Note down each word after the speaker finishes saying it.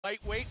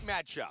Lightweight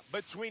matchup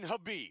between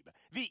Khabib,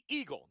 the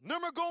Eagle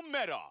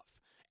Nurmagomedov,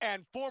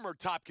 and former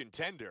top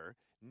contender,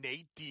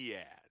 Nate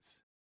Diaz.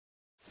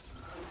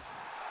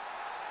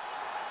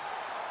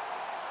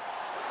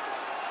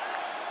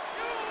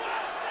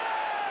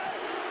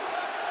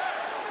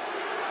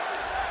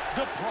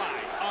 The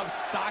pride of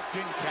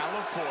Stockton,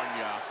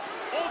 California,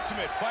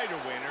 Ultimate Fighter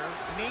winner,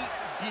 Nate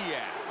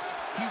Diaz.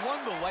 He won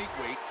the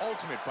lightweight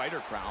Ultimate Fighter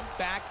crown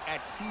back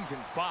at Season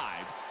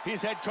 5.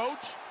 His head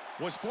coach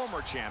was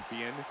former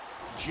champion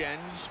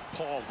Jens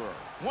Pulver,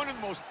 one of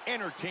the most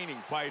entertaining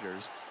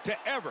fighters to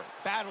ever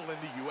battle in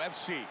the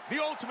UFC.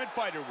 The Ultimate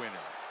Fighter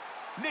winner,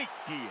 Nate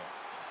Diaz.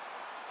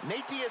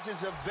 Nate Diaz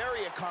is a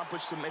very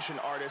accomplished submission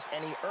artist,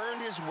 and he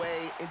earned his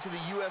way into the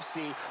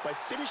UFC by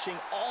finishing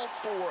all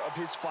 4 of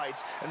his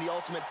fights in the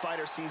Ultimate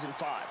Fighter Season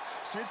 5.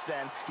 Since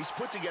then, he's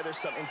put together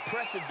some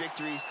impressive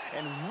victories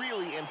and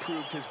really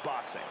improved his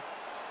boxing.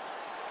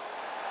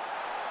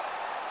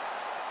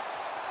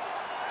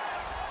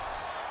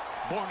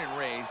 Born and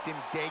raised in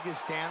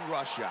Dagestan,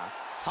 Russia,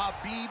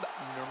 Khabib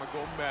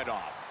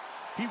Nurmagomedov.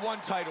 He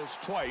won titles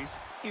twice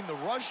in the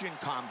Russian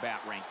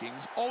combat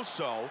rankings,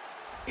 also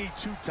a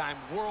 2-time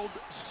world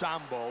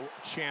Sambo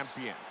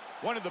champion.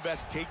 One of the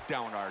best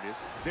takedown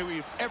artists that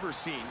we've ever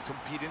seen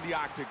compete in the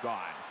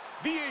octagon.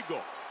 The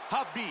Eagle,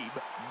 Khabib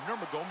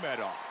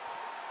Nurmagomedov.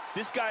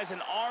 This guy's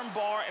an arm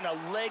bar and a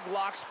leg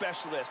lock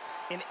specialist.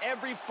 In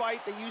every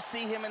fight that you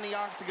see him in the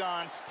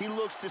octagon, he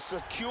looks to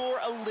secure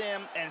a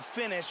limb and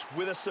finish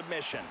with a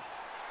submission.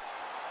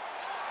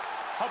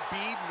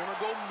 Khabib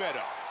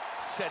Nurmagomedov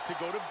set to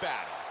go to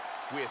battle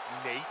with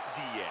Nate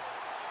Diaz.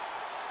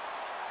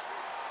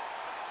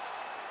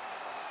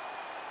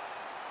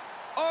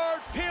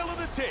 Our tale of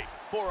the tape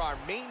for our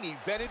main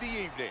event of the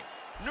evening.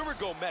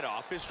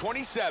 Nurmagomedov is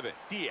 27,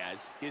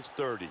 Diaz is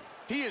 30.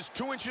 He is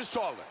 2 inches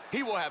taller.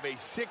 He will have a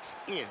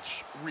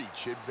 6-inch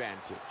reach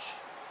advantage.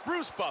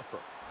 Bruce Buffer.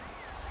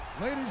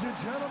 Ladies and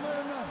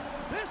gentlemen,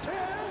 this is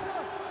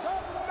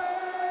the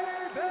main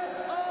event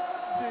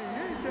of the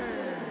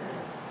evening.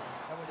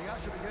 And when the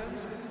action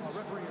begins, our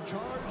referee in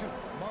charge,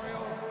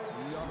 Mario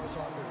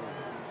Yamasaki.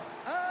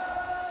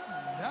 And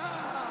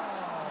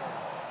now,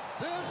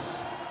 this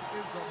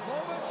is the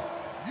moment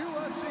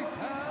UFC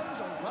fans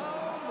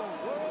around the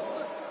world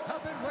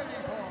have been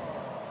waiting for.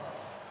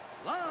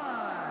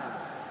 Live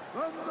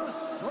from the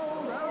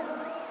sold-out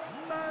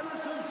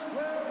Madison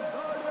Square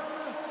Garden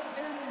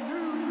in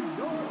New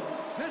York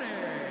City.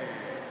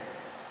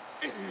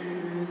 It's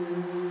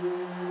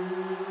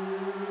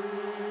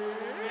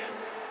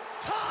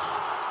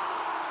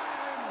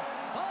time!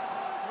 On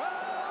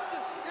round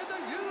in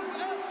the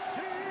UFC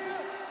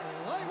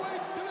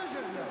lightweight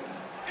division.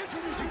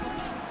 Introducing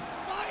first,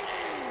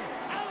 fighting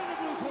out of the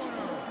blue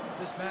corner.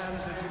 This man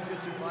is a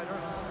jiu-jitsu fighter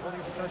holding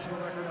a professional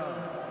record of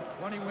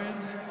 20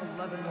 wins,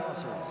 11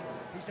 losses.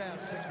 He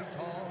stands 6 feet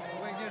tall,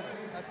 weighing in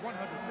at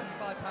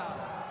 155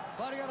 pounds.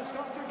 Fighting out of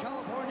Stockton,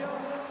 California,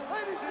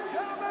 ladies and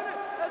gentlemen,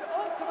 an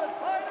Ultimate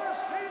Fighter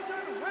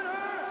season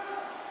winner,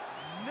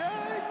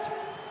 Nate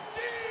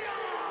Diaz!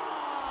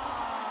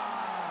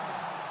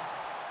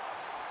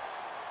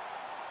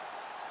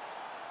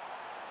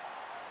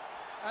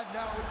 And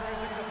now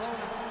introducing his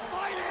opponent,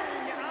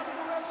 fighting out of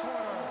the red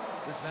corner.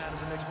 This man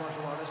is a mixed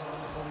martial artist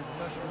holding a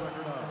professional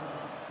record of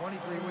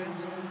 23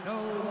 wins,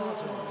 no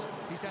losses.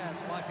 He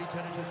stands 5 feet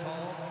 10 inches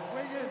tall,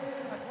 weighing in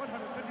at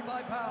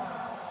 155 pounds.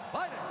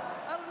 Fighting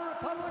out of the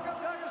Republic of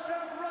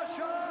Dagestan,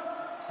 Russia,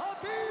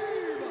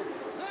 Khabib,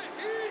 the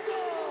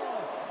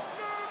Eagle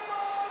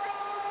Nurmagomedov!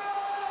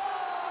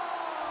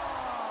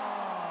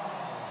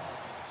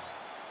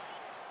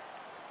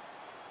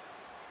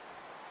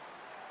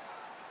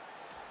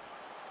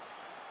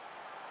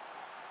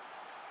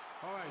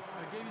 All right,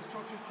 I gave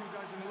instructions to you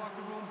guys in the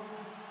locker room.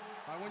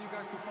 I want you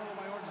guys to follow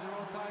my orders at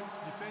all times.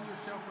 Defend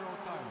yourself at all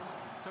times.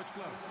 Touch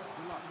gloves.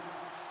 Good luck.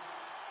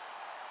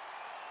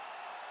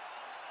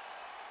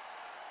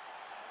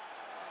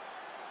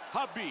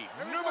 Khabib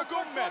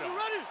Nurmagomedov. You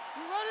ready?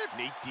 You ready?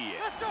 Nate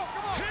Diaz. Let's go,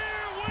 come on.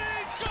 Here we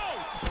go!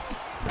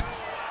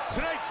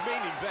 Tonight's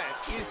main event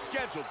is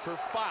scheduled for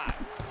 5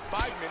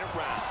 5-minute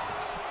rounds.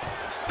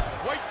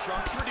 White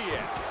trunks for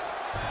Diaz.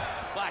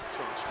 Black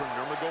trunks for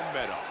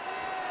Nurmagomedov.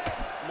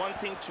 One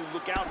thing to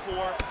look out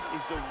for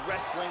is the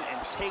wrestling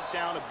and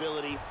takedown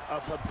ability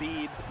of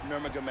Khabib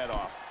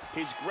Nurmagomedov.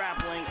 His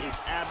grappling is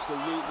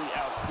absolutely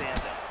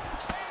outstanding.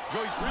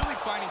 Joey's really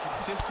finding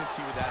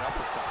consistency with that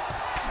uppercut.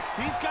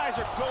 These guys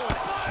are going.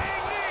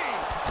 Flying knee!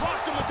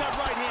 Blocked him with that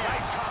right hand.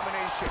 Nice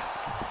combination.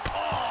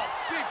 Oh,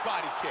 big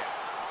body kick.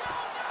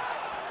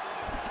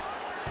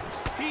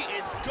 He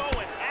is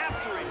going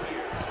after it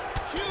here.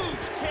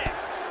 Huge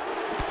kicks.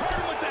 Hurt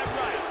him with that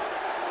right.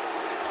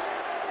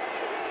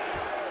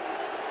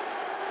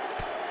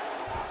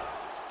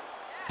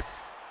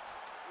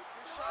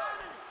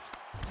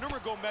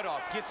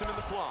 Nurmagomedov gets him in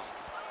the plum.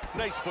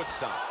 Nice foot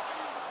stomp.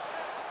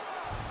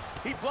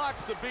 He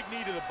blocks the big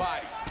knee to the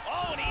body.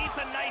 Oh, and he eats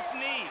a nice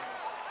knee.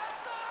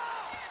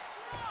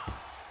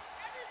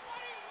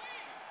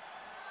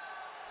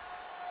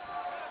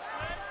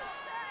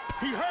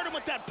 He hurt him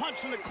with that punch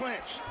from the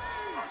clinch.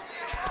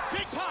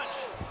 Big punch.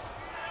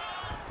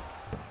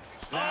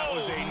 That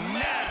was a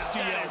nasty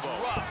that elbow.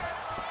 Is rough.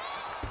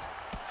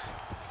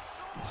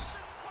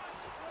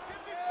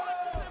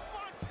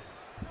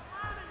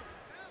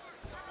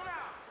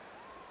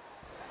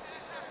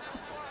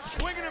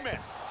 Swing and a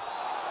miss.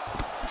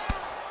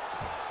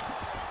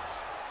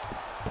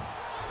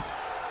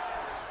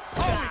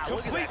 Oh, he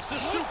completes the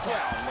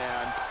suplex,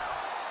 man.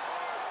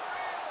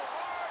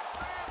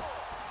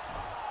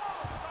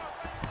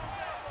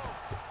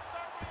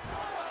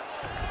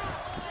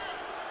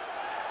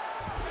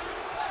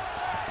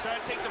 Trying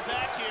to take the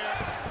back here.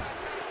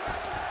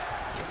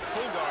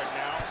 Full guard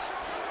now.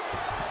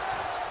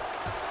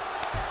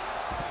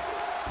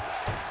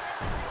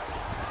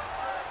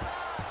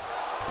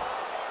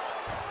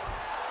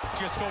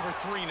 Just over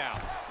 3 now.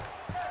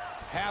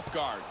 Half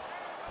guard.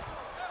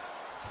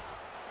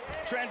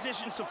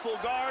 Transitions to full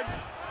guard.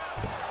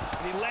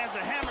 And he lands a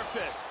hammer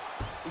fist.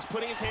 He's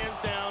putting his hands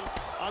down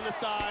on the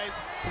thighs.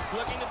 He's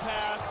looking to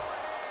pass.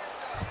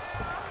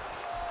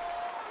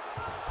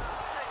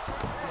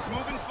 He's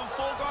moving from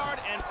full guard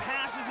and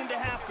passes into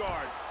half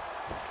guard.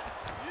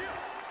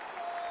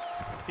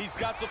 He's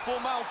got the full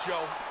mount,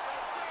 Joe.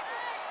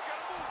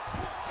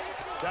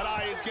 That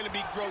eye is going to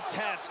be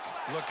grotesque.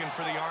 Looking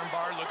for the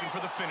armbar, looking for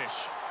the finish.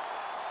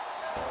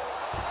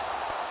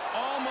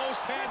 Almost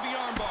had the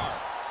armbar.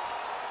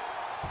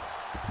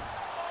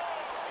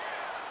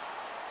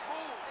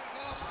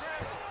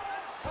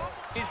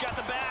 He's got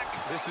the back.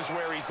 This is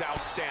where he's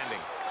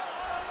outstanding.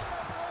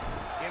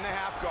 In the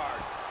half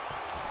guard.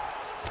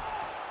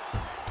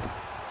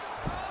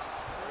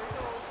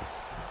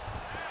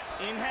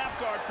 In half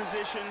guard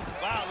position.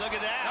 Wow, look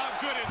at that. How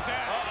good is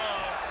that?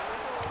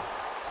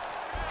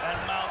 And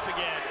mounts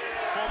again.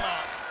 Full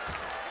mount.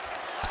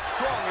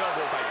 Strong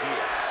elbow by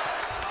Diaz.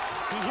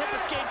 He hip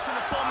escapes from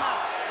the full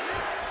mount.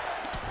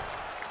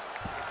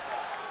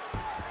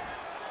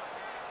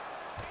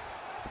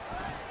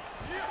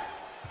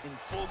 In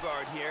full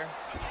guard here.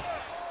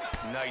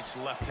 Nice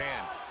left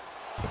hand.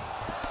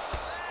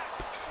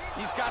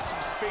 He's got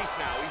some space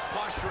now. He's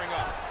posturing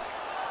up.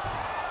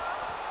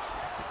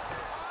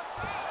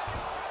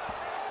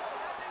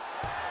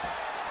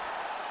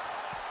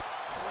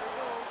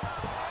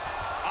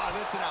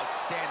 That's an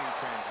outstanding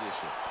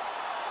transition.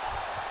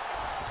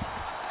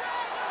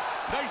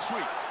 Nice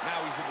sweep.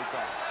 Now he's in the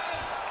guard.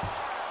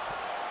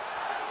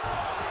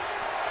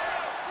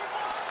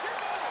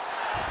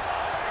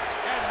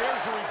 And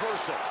there's a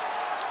reversal.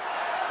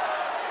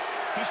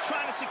 He's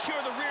trying to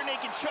secure the rear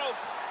naked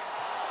choke.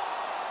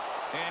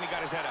 And he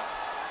got his head up.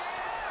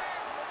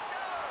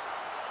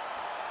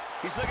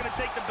 He's looking to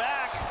take the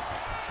back.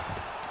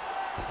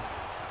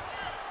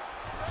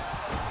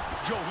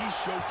 Joe, he's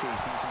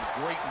showcasing some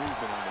great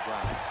movement on the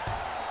ground.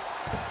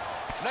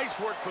 Nice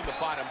work from the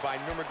bottom by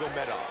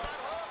Nurmagomedov.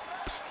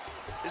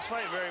 This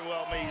fight very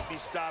well may be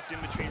stopped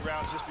in between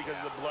rounds just because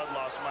of the blood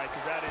loss, Mike,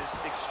 because that is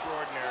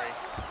extraordinary.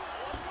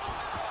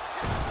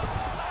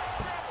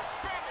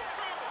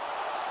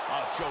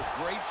 Oh, Joe,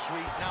 great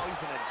sweep. Now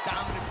he's in a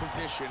dominant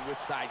position with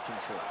side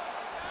control.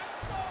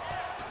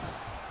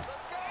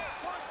 Let's go.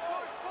 Push,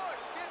 push,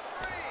 push. Get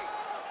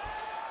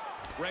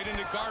free. Right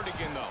into guard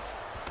again, though.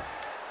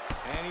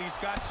 And he's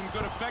got some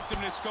good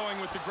effectiveness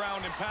going with the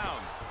ground and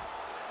pound.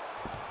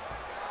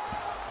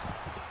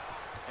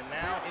 And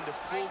now into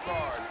full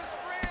guard.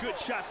 Good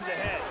shot to the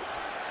head.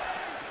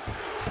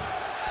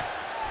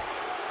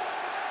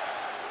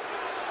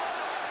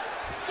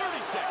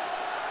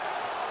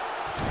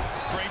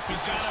 Great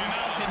position.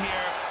 Mounted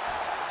here.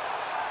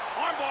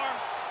 Armbar.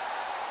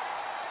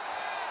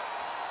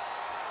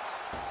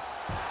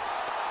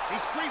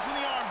 He's free from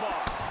the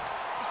armbar.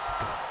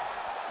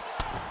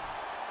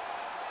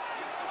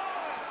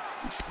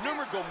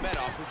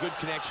 Nurmagomedov with good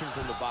connection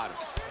from the bottom.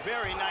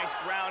 Very nice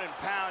ground and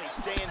pound. He's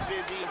staying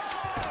busy.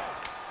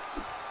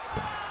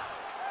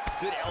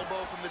 Good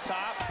elbow from the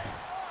top.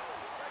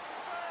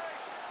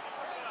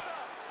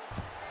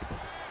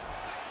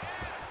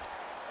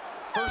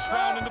 First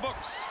round in the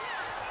books.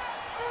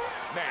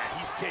 Man,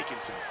 he's taking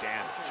some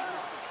damage.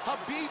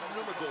 Khabib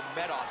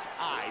Nurmagomedov's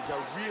eyes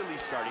are really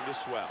starting to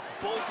swell.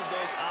 Both of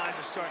those eyes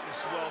are starting to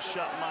swell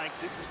shut, Mike.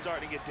 This is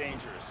starting to get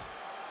dangerous.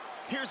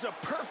 Here's a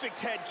perfect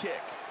head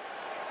kick.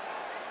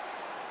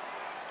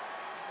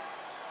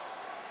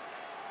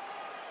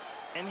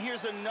 And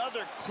here's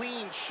another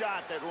clean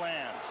shot that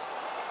lands.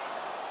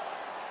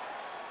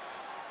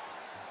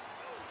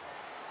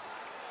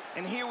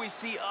 And here we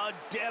see a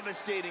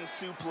devastating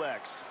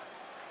suplex.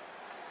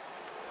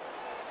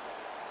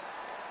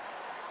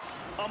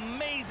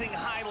 Amazing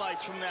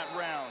highlights from that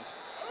round.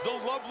 The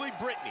lovely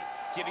Brittany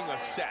getting a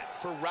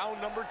set for round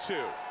number 2.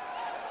 Here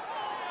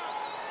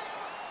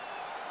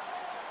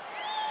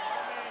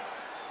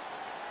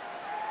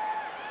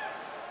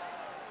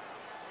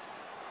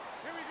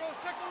we go,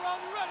 second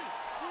round, you ready?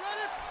 You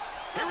ready?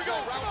 Here we go,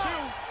 round 2.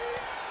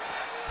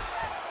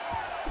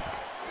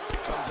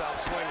 Comes out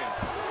swinging.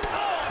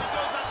 Oh, and he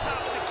goes on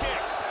top of the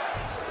kick.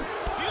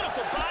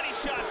 Beautiful body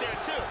shot there,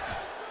 too.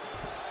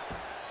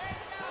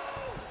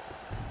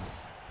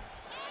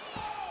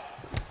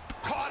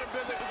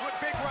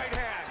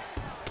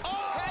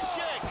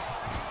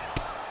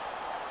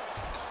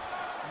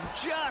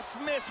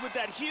 just missed with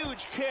that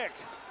huge kick.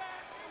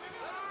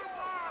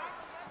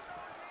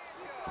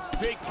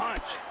 Big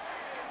punch.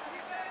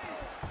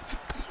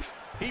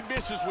 He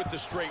misses with the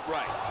straight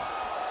right.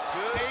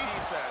 Good Safe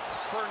defense.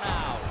 for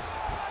now.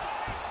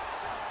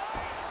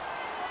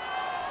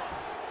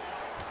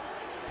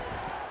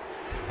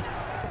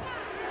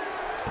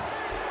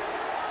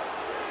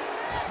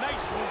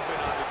 Nice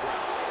movement on the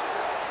ground.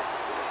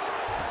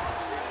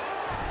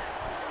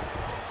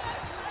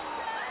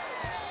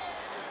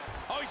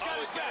 Oh, he's got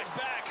his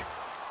back.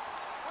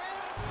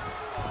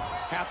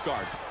 Half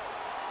guard.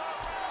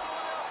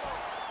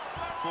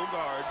 Full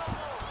guard.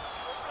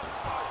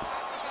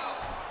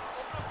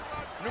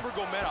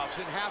 Nurmagomedov's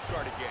in half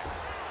guard again.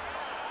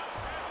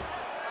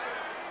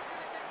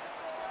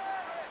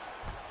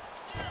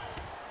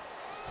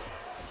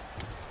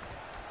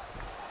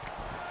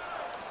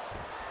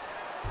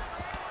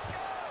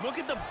 Look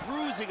at the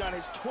bruising on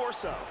his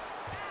torso.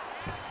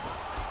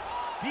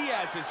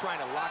 Diaz is trying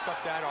to lock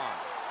up that arm.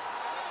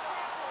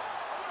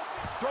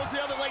 Throws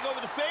the other leg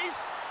over the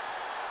face.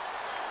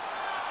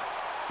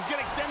 He's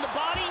gonna extend the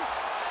body.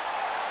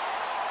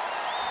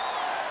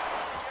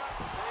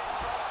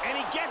 And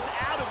he gets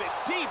out of it.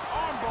 Deep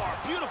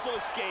armbar. Beautiful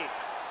escape.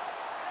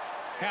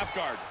 Half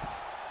guard.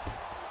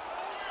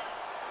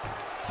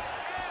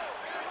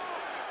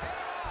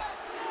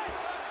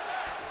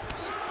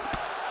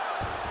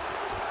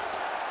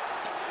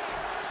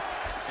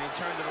 And he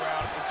turns it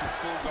around into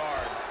full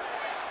guard.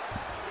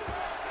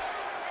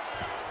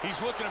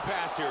 He's looking to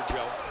pass here,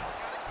 Joe.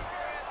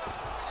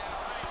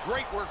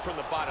 Great work from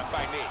the bottom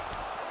by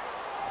Nate.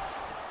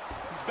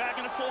 He's back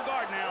into full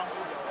guard now.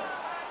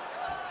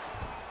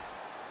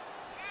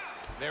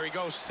 There he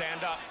goes,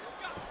 stand up.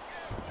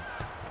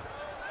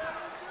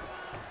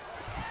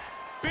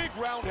 Big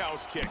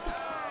roundhouse kick.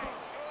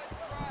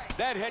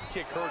 That head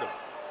kick hurt him.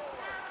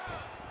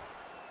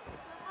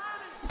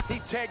 He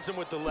tags him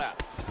with the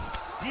left.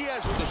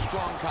 Diaz with a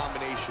strong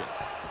combination.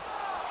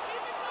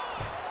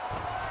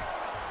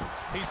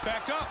 He's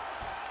back up.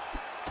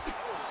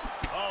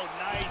 Oh,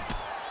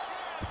 nice.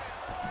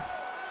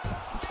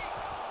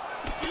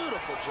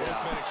 Beautiful Both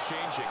jab. men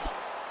exchanging.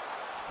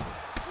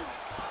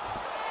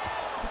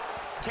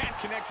 Can't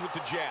connect with the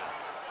jab.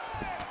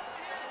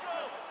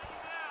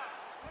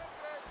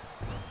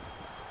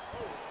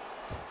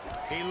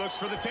 He looks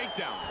for the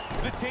takedown.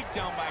 The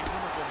takedown by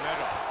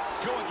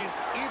Nurmagomedov. Joe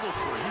against Abel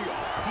Trujillo.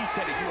 He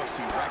set a UFC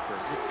record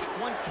with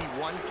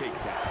 21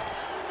 takedowns.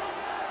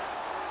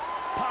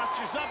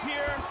 Postures up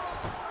here.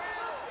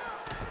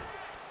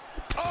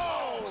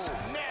 Oh,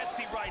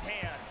 nasty right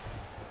hand.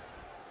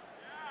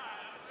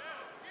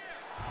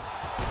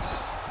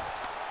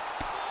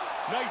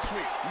 Nice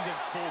sweep. He's in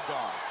full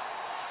guard.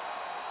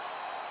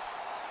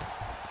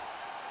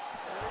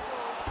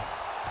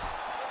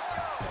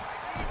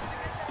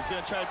 He's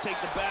gonna try to take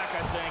the back,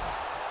 I think.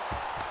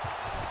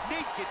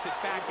 Nate gets it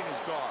back in his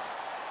guard.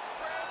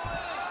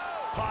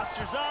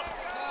 Postures up.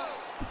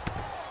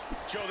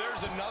 Joe,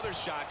 there's another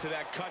shot to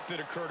that cut that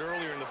occurred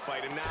earlier in the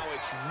fight, and now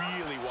it's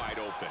really wide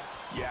open.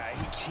 Yeah,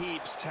 he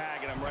keeps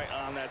tagging him right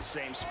on that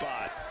same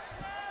spot.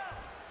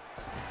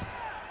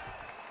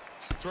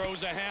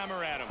 Throws a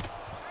hammer at him.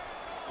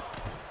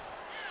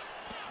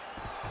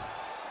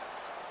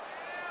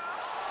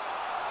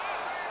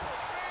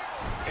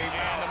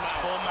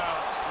 Full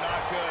mount.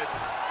 Not good.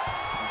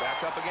 And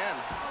back up again.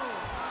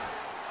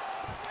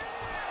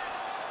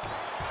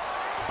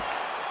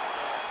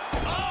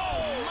 Oh,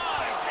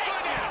 my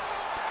goodness!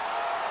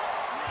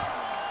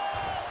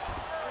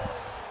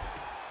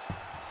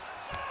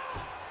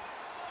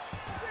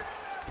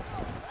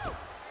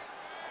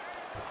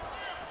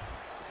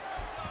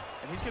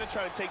 And he's going to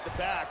try to take the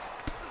back.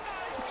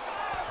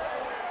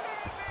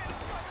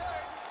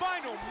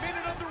 Final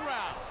minute of the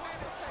round.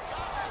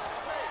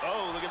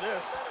 Oh, look at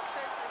this.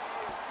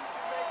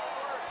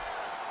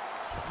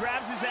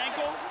 Grabs his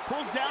ankle,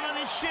 pulls down on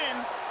his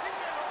shin.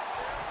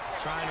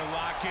 Trying to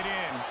lock it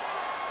in.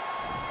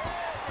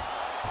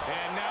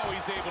 And now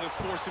he's able to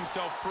force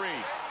himself free.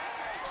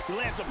 He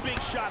lands a big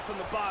shot from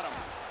the bottom.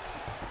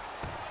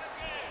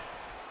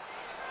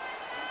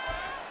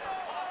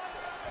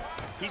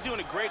 He's doing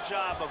a great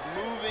job of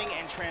moving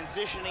and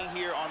transitioning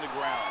here on the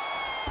ground.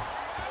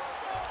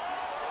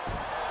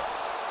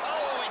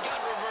 Oh, he got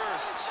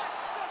reversed.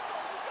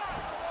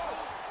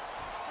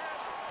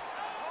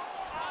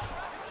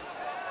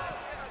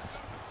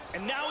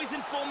 And now he's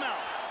in full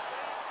mount.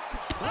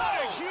 What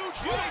a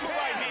huge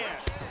right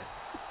hand.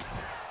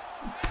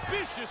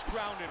 Vicious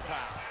ground and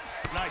pound.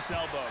 Nice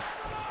elbow.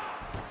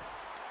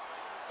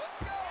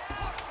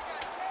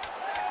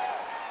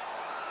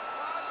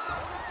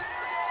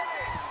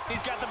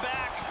 He's got the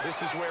back.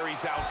 This is where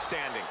he's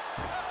outstanding.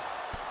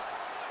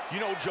 You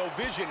know, Joe,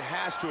 vision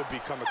has to have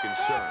become a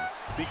concern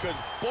because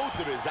both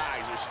of his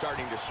eyes are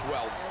starting to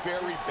swell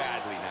very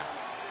badly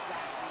now.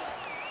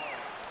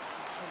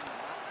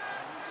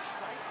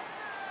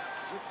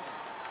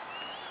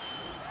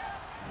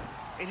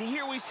 And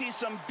here we see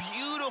some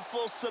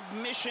beautiful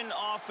submission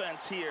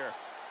offense here.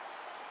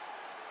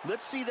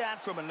 Let's see that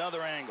from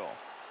another angle.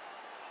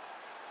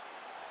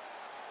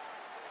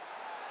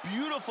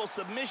 Beautiful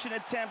submission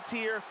attempt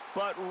here,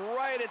 but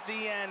right at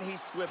the end, he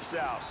slips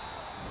out.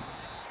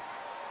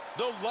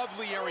 The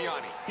lovely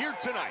Ariani here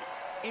tonight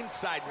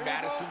inside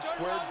Madison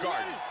Square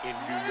Garden in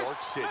New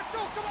York City.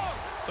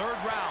 Third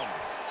round.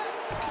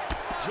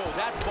 Joe,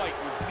 that fight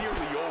was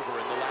nearly over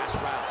in the last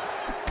round.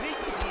 Nate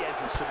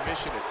Diaz's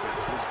submission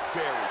attempt was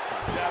very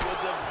tough. That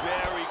was a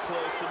very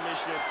close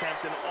submission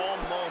attempt and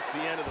almost the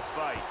end of the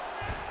fight.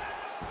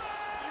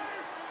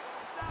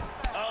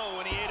 Oh,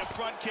 and he ate a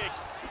front kick.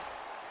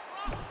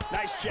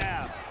 Nice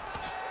jab.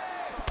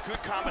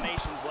 Good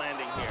combinations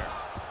landing here.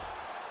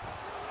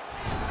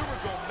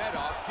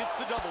 Nurmagomedov gets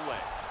the double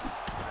leg.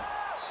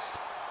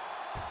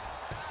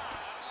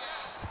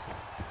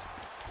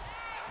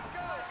 Let's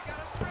go. We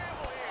got a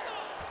scramble here.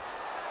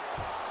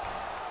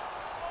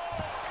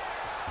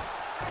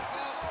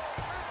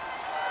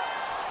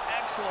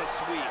 Excellent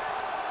sweep.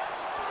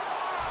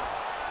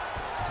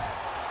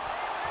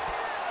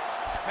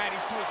 Man,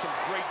 he's doing some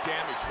great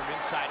damage from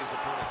inside his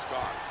opponent's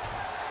guard.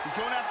 He's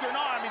going after an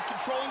arm. He's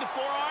controlling the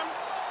forearm.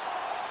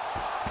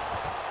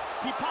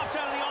 He popped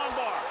out of the arm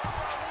bar.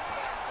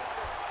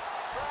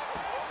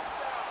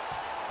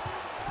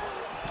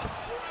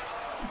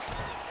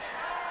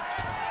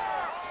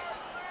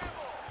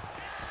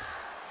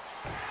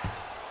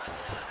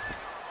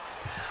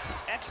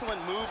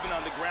 Excellent movement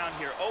on the ground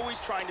here, always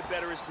trying to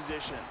better his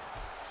position.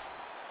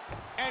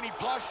 And he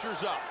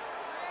postures up.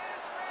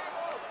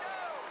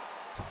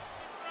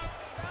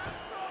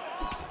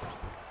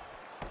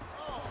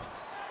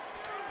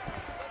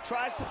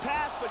 Tries to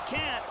pass, but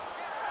can't.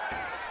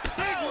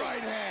 Big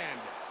right hand.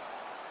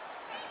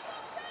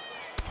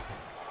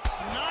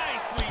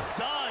 Nicely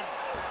done.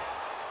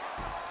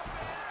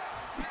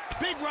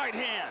 Big right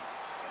hand.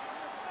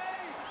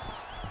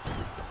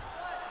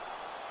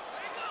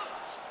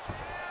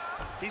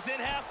 He's in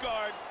half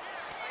guard.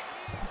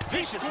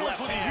 He scores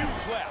with a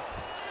huge left.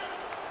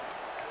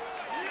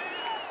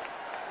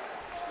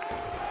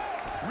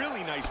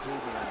 Really nice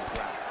movement on his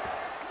left.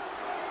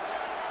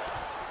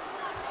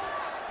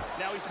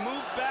 Now he's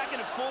moved back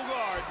into full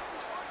guard.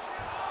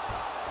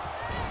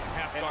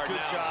 Half And guard good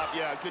now. job,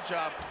 yeah, good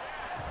job.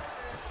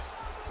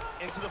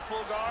 Into the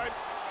full guard.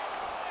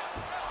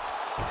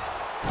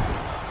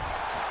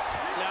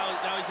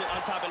 Now he's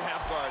on top in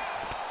half guard.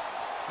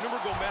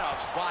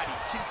 Nurmagomedov's body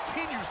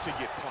continues to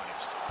get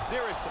punished.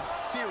 There is some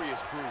serious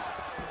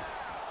bruising.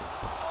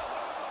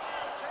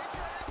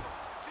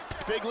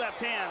 Big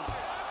left hand.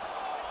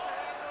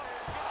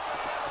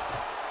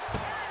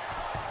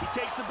 He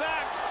takes it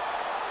back.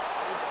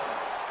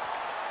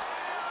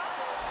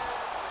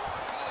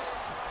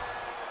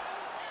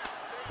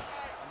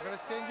 I'm gonna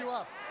stand you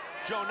up.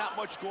 Joe, not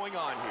much going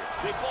on here.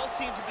 They both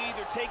seem to be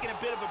either taking a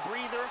bit of a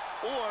breather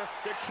or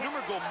they're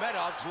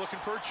Nurmagomedov's looking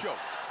for a choke.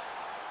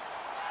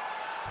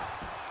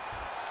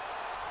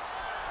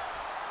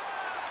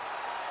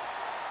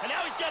 And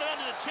now he's got it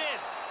under the chin.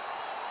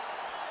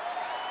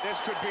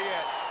 This could be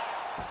it.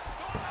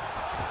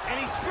 And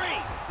he's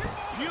free.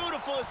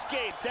 Beautiful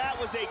escape. That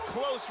was a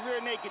close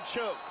rear naked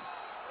choke.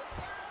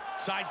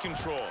 Side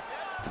control.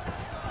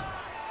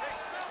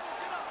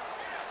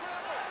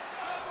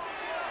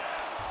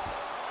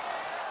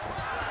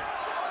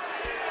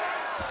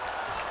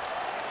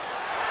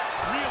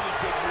 Really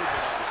good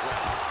movement on the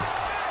ground.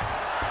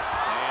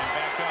 And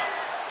back up.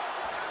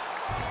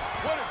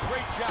 What a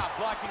great job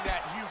blocking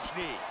that huge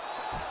knee.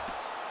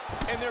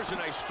 And there's a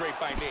nice straight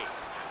by Nate.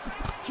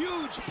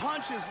 Huge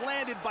punches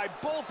landed by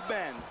both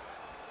men.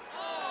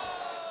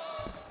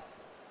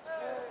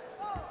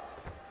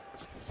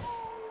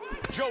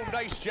 Joe,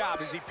 nice job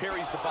as he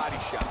parries the body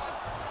shot.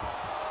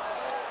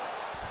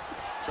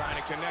 Trying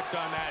to connect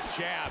on that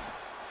jab.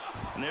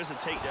 And there's a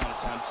takedown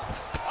attempt.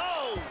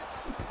 Oh!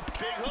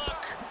 Big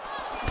hook.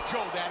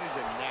 Joe, that is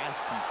a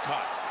nasty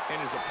cut. And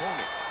his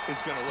opponent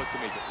is going to look to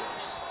make it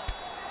worse.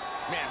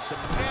 Man, some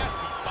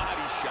nasty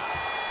body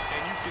shots.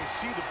 And you can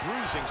see the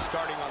bruising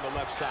starting on the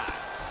left side.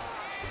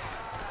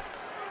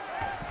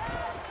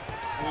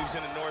 Moves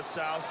into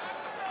north-south.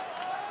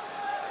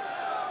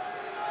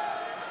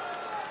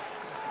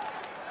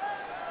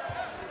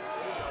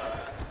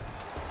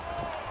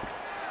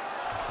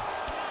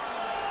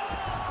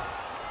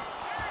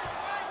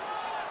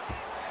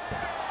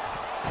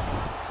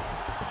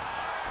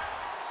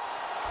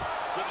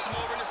 Flips him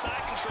over into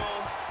side control.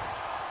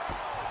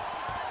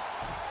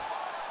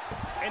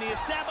 And he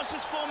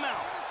establishes full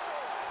mount.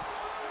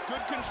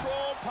 Good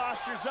control,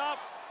 postures up.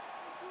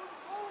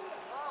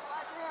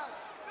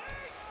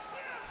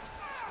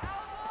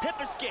 Hip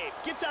escape,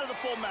 gets out of the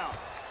full mount.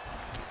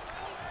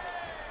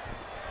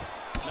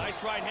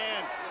 Nice right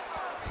hand.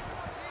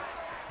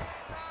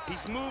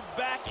 He's moved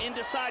back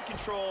into side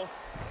control.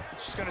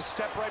 Just going to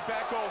step right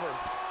back over.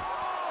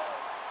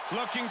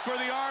 Looking for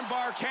the arm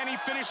bar. Can he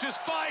finish this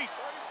fight?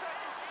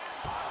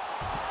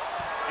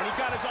 And he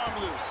got his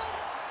arm loose.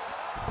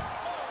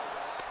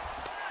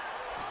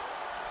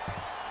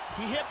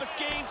 He hip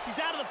escapes, he's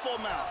out of the full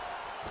mount.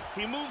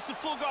 He moves to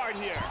full guard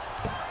here.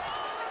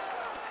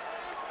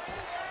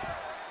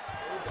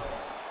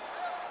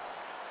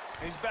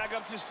 He's back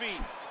up to his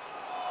feet.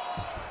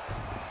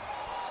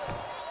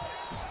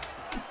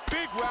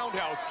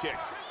 roundhouse kick.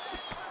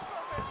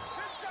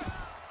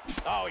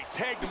 Oh, he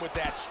tagged him with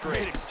that straight.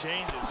 Great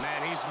exchanges.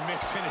 Man, he's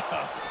mixing it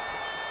up.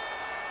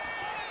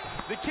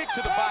 The kick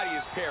to the body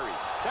is parried.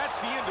 That's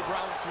the end of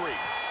round 3.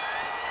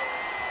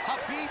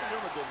 Khabib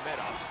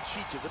Nurmagomedov's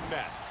cheek is a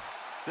mess.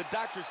 The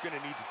doctor's going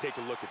to need to take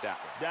a look at that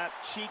one. That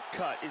cheek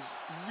cut is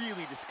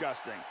really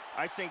disgusting.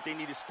 I think they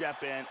need to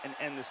step in and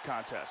end this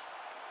contest.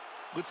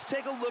 Let's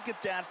take a look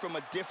at that from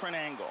a different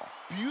angle.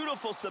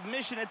 Beautiful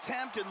submission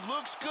attempt. It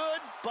looks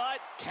good, but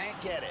can't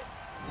get it.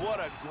 What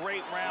a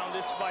great round.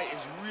 This fight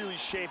is really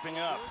shaping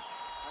up.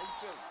 How you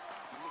feeling?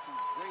 You're looking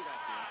great out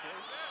there,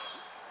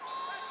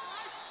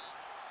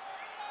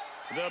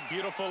 okay? The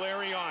beautiful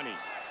Ariani.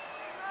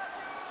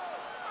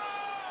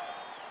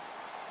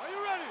 Are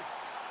you ready?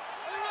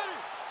 Are you ready?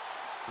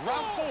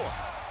 Round 4.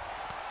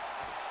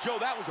 Joe,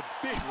 that was a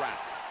big round.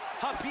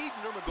 Khabib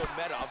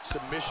Nurmagomedov's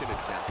submission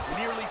attempt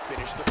nearly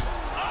finished the...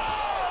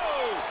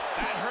 Oh!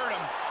 That hurt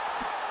him.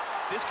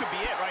 This could be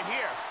it right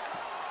here.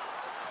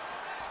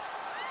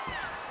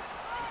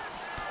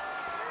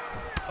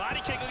 Body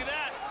kick, look at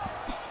that.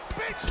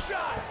 Big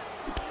shot!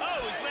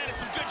 Oh, he's landed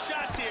some good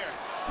shots here.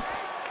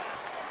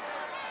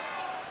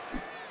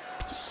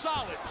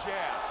 Solid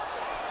jab.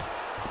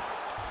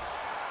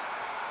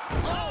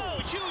 Oh,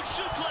 huge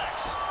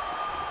suplex.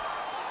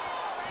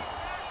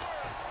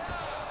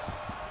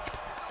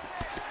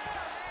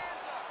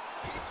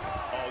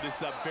 Oh, this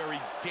is a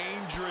very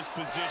dangerous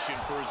position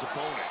for his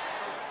opponent.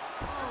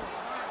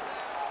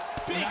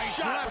 Big Nice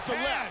shot with the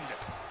hand.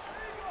 left.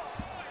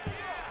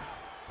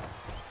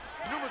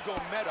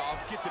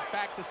 Nurmagomedov gets it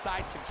back to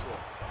side control.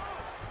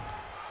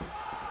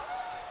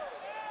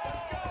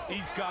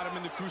 He's got him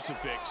in the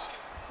crucifix.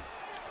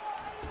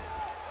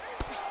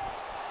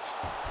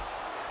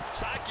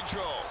 Side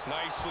control.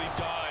 Nicely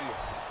done.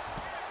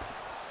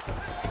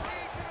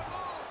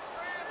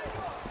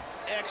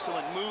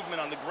 Excellent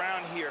movement on the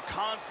ground here.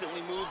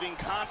 Constantly moving,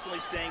 constantly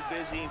staying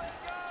busy.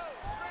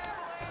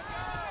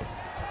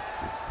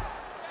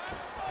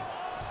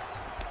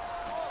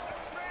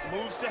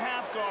 Moves to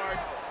half guard.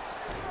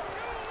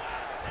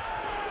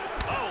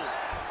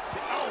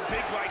 Oh,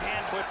 big right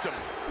hand. Clipped him.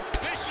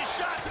 Vicious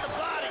shot to the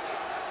body.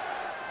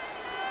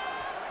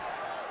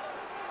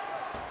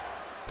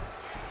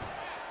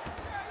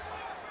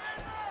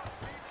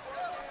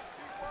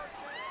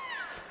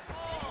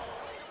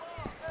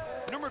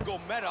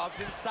 Nurmagomedov's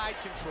in side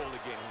control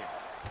again here.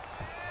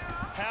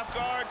 Half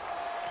guard.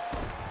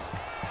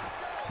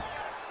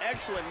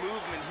 Excellent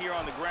movement here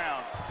on the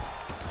ground.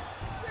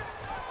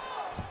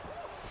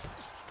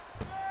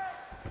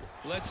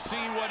 Let's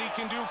see what he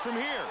can do from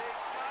here.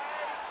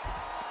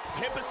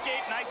 Hip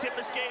escape, nice hip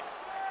escape.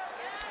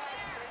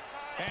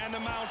 And the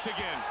mount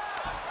again.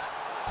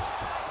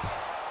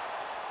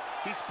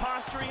 He's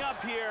posturing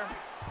up here.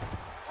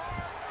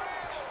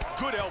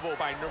 Good elbow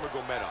by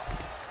Nurmagomedov.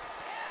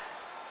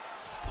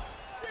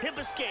 Hip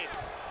escape.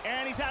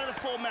 And he's out of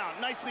the full mount.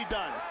 Nicely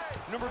done.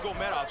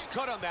 Nurmagomedov's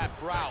cut on that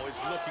brow is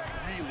looking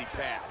really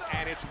bad,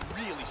 and it's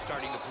really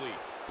starting to bleed.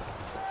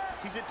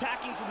 He's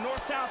attacking from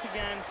north-south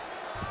again.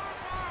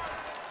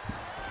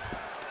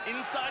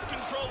 Inside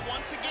control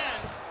once again.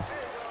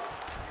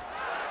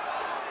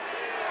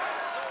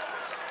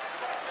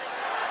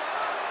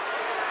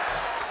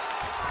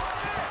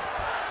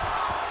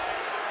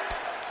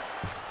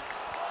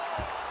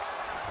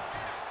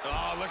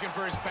 Oh, looking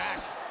for his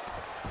back.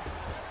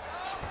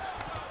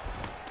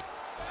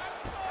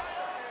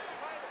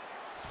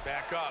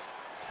 Back up.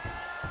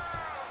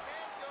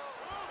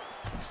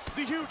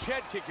 The huge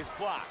head kick is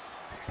blocked.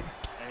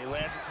 And he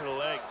lands it to the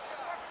legs.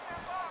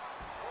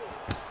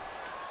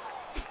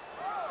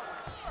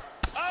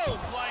 Oh,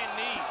 flying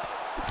knee.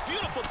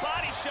 Beautiful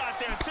body shot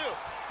there, too.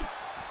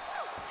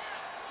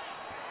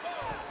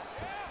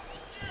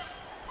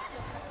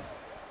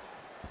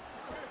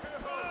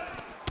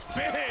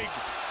 Big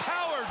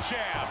power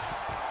jab.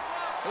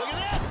 Look at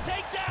this,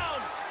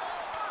 takedown.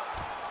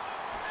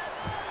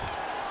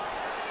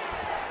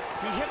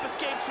 He hip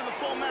escapes from the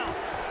full mount.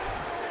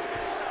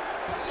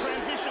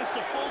 Transitions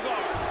to full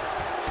guard.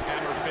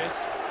 Hammer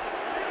fist.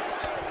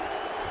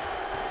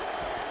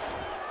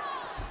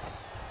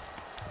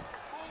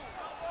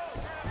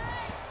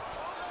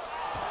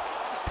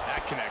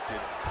 That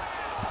connected.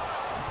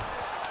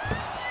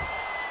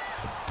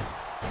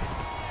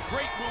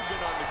 Great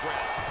movement on the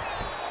ground.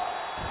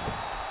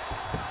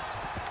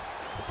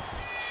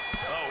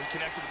 Oh, he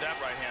connected with that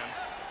right hand.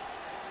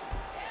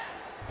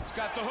 It's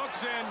got the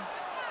hooks in.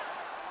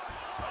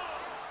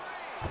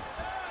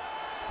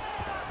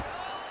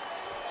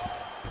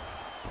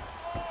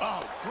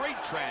 Oh,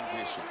 great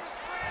transition.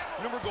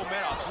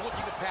 Nurmagomedov's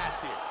looking to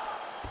pass here.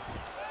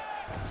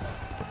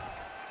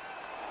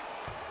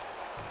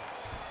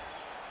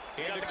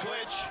 Into the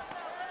clinch.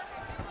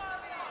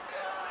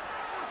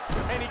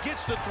 And he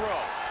gets the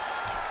throw.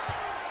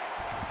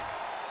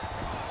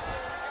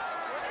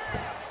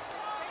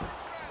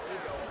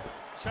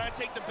 Trying to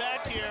take the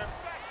back here.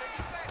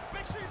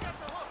 Make sure you got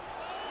the hook.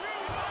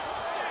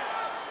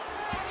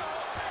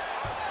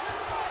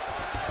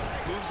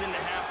 Moves into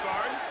half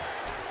guard.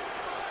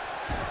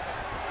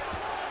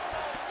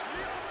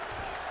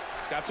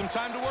 Got some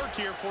time to work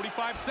here,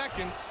 45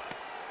 seconds.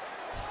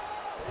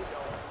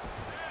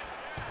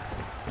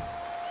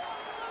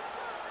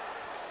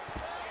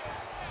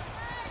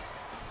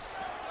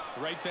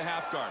 Right to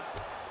half guard.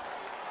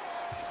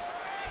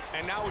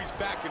 And now he's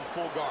back in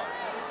full guard.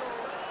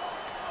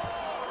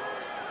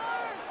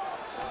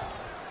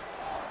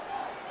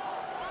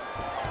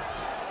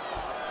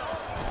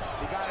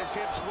 He got his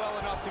hips well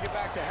enough to get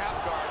back to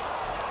half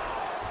guard.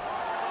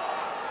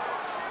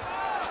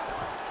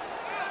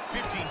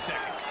 15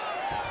 seconds.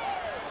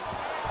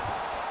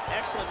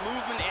 Excellent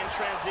movement and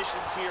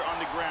transitions here on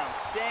the ground,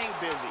 staying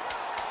busy.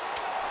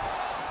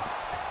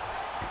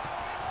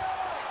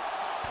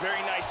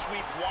 Very nice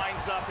sweep,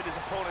 winds up at his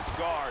opponent's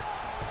guard.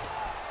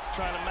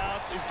 Trying to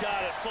mount, he's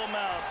got it, full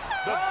mount.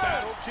 The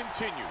battle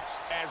continues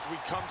as we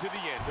come to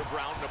the end of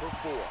round number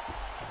 4.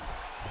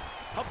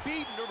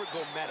 Khabib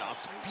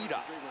Nurmagomedov's beat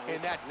up,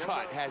 and that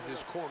cut has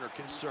his corner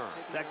concerned.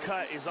 That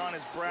cut is on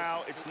his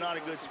brow, it's not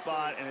a good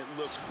spot, and it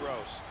looks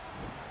gross.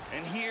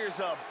 And here's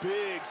a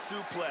big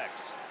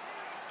suplex.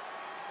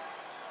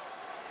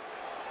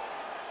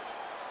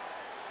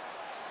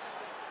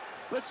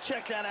 Let's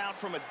check that out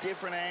from a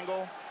different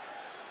angle.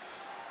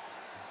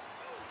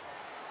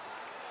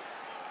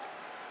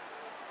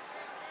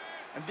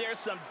 And there's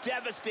some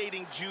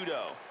devastating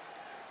judo.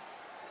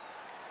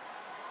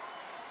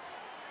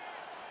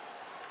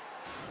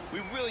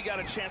 We really got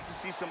a chance to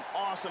see some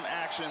awesome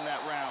action in that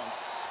round.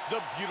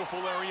 The beautiful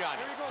Ariane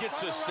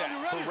gets us set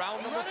for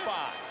round number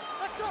 5.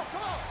 Let's go,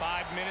 come on.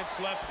 5 minutes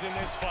left in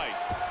this fight.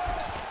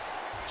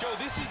 Joe,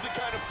 this is the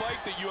kind of fight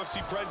that UFC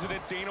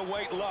President Dana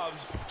White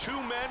loves. 2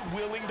 men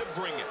willing to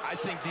bring it. I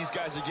think these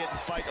guys are getting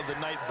fight of the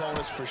night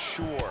bonus for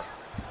sure.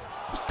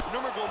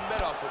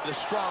 Nurmagomedov with the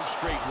strong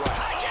straight right.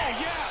 High kick!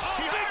 Yeah! Oh,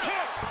 He big got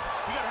kick!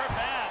 He got hurt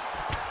bad.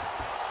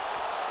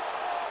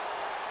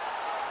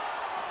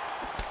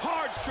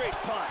 Hard straight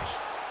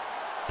punch.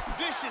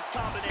 Vicious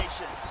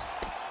combinations.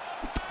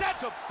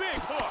 That's a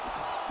big hook.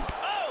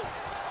 Oh!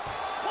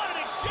 What an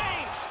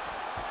exchange!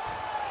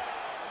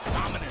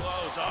 Dominance.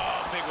 Close.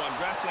 Oh, big one.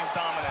 Wrestling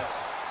dominance.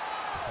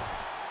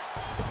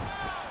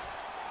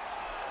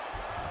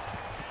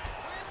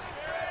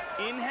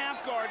 In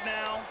half guard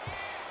now.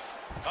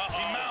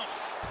 He mounts.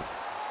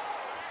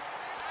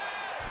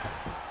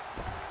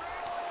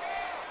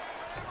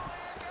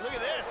 Look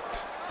at this.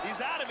 He's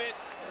out of it.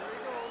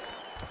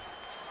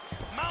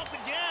 Mounts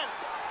again.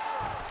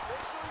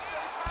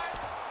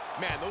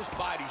 Man, those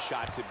body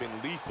shots have been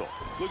lethal.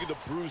 Look at the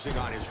bruising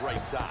on his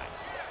right side.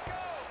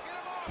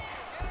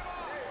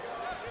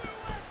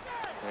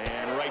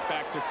 And right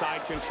back to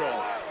side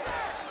control.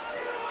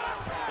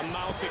 The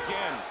mount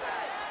again.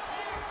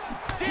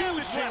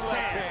 Damaging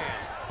left hand.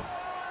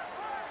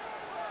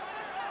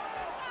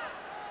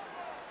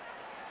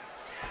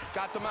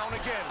 Got the mount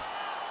again.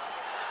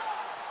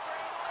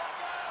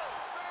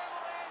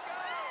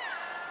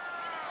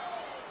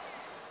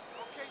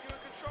 Okay, you're in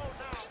control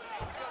now.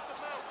 You got the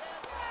mount.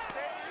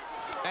 Stay in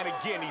control. And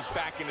again, he's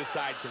back into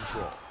side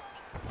control.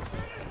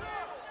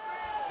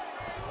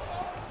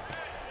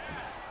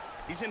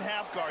 He's in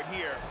half guard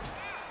here.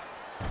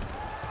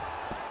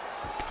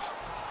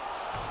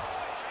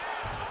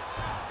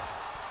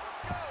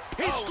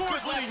 He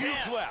scores with a huge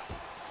hand. left.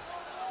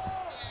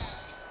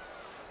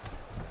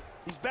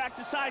 He's back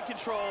to side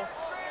control.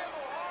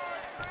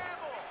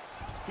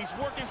 He's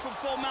working from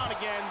full mount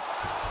again.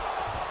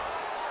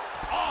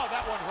 Oh,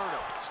 that one hurt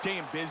him.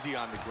 Staying busy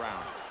on the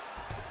ground.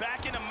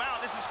 Back in a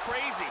mount. This is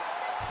crazy.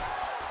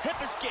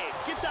 Hip escape.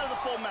 Gets out of the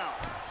full mount.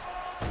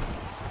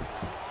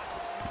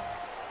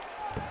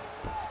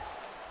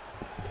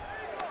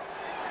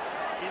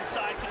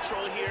 Inside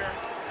control here.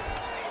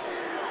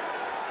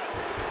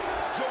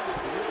 Joe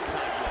with little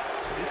time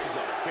left. This is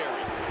a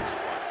very close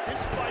fight.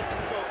 This fight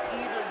could go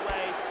either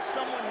way.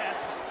 Someone has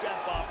to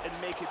step up and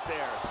make it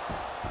theirs.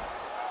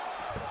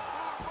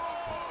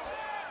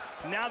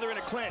 Now they're in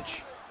a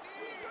clinch.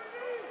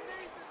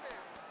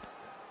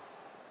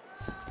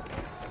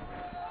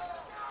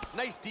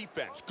 Nice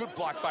defense. Good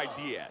block by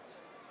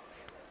Diaz.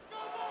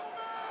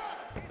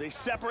 They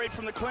separate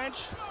from the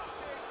clinch.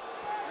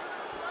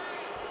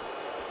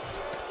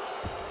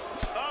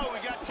 Oh, we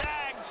got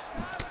tagged.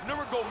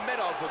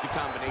 Nurmagomedov with the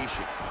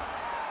combination.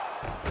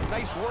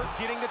 Nice work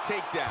getting the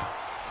takedown.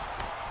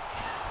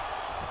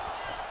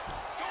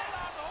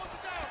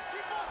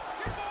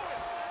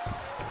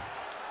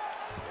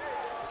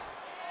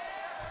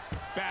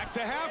 Back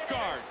to half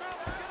guard.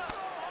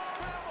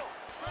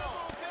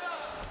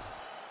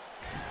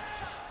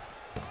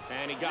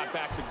 And he got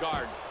back to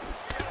guard.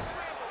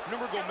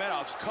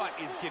 Nurmagomedov's cut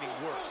is getting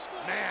worse.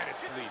 Man,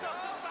 it's bleeding.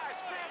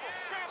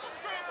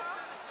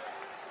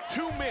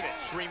 2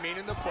 minutes remain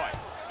in the fight.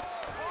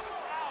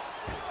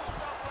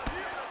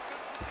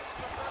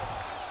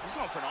 He's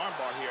going for an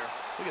armbar here.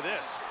 Look at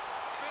this.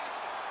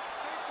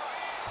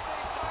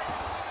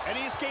 And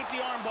he escaped the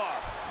armbar.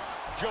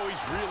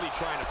 Joey's really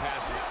trying to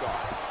pass his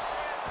guard.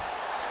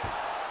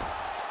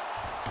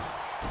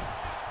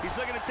 He's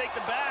looking to take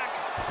the back.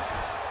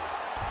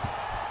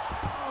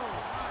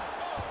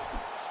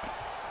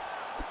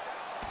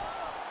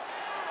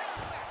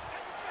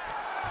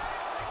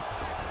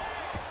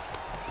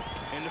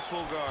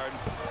 full guard.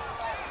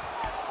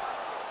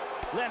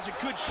 Lands a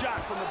good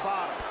shot from the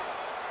bottom.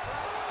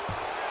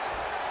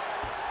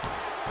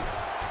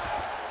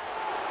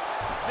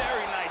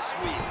 Very nice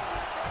sweep.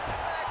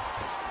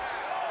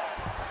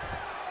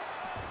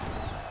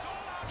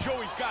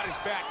 Joey's got his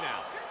back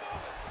now.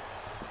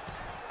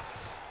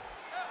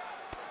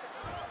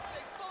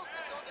 Stay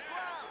focused on the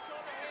ground.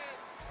 Control the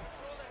hands.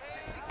 Control the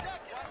hands. 60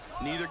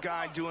 seconds. Neither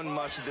guy doing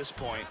much at this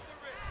point.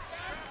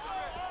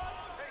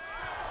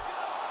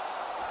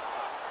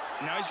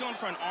 Now he's going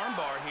for an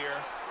armbar here.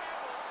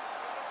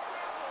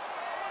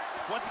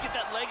 Wants to get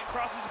that leg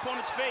across his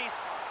opponent's face.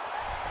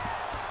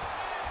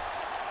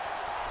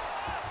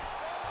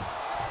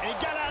 And he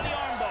got out of the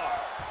armbar.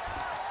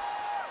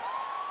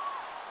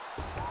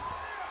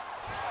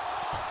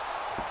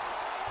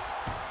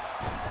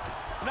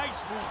 Nice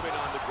movement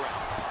on the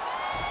ground.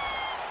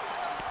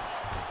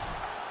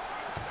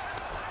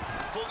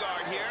 Full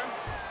guard here.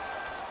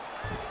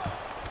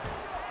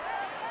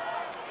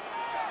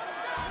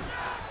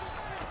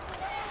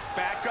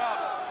 Back up.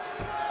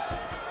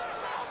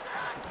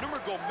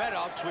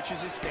 Nurmagomedov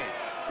switches his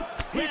stance.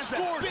 He Lands a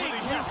scores big with a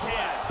huge left jab.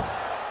 hand.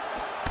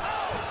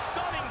 Oh,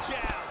 stunning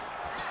jab.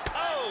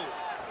 Oh.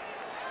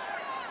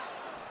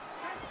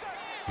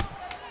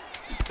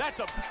 That's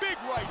a big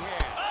right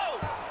hand. Oh.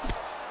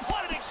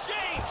 What an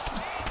exchange.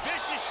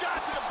 Vicious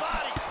shot to the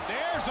body.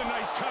 There's a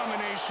nice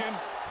combination.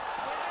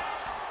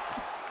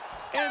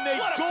 And they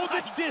What a go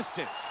fight. the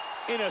distance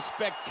in a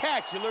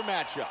spectacular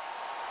matchup.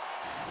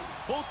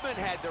 Both men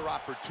had their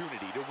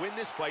opportunity to win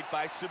this fight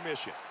by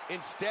submission.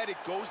 Instead, it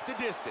goes the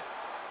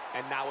distance.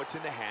 And now it's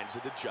in the hands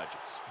of the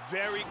judges.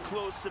 Very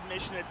close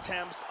submission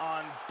attempts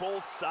on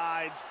both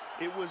sides.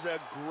 It was a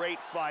great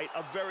fight,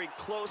 a very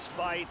close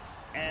fight.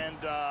 And,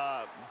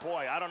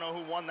 boy, I don't know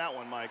who won that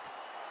one, Mike.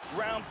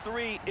 Round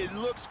 3, it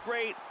looks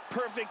great.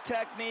 Perfect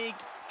technique.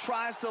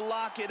 Tries to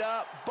lock it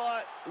up,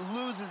 but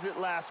loses it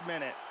last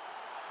minute.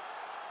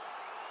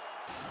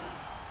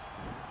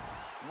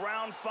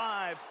 Round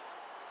 5.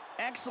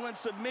 Excellent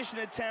submission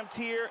attempt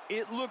here.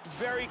 It looked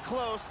very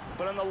close,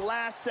 but on the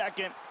last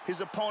second,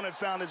 his opponent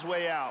found his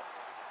way out.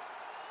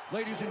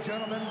 Ladies and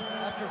gentlemen,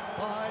 after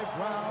 5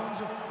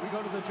 rounds, we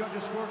go to the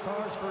judges'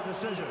 scorecards for a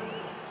decision.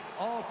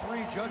 All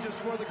 3 judges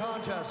score the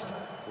contest,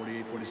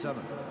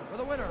 48-47. For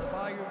the winner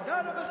by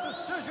unanimous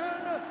decision,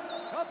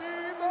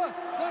 Khabib the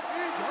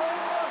Eagle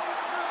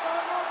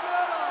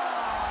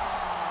Nurmagomedov.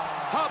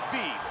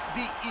 Khabib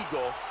the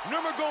Eagle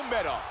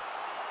Nurmagomedov,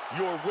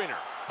 your winner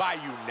by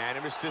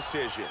unanimous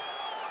decision.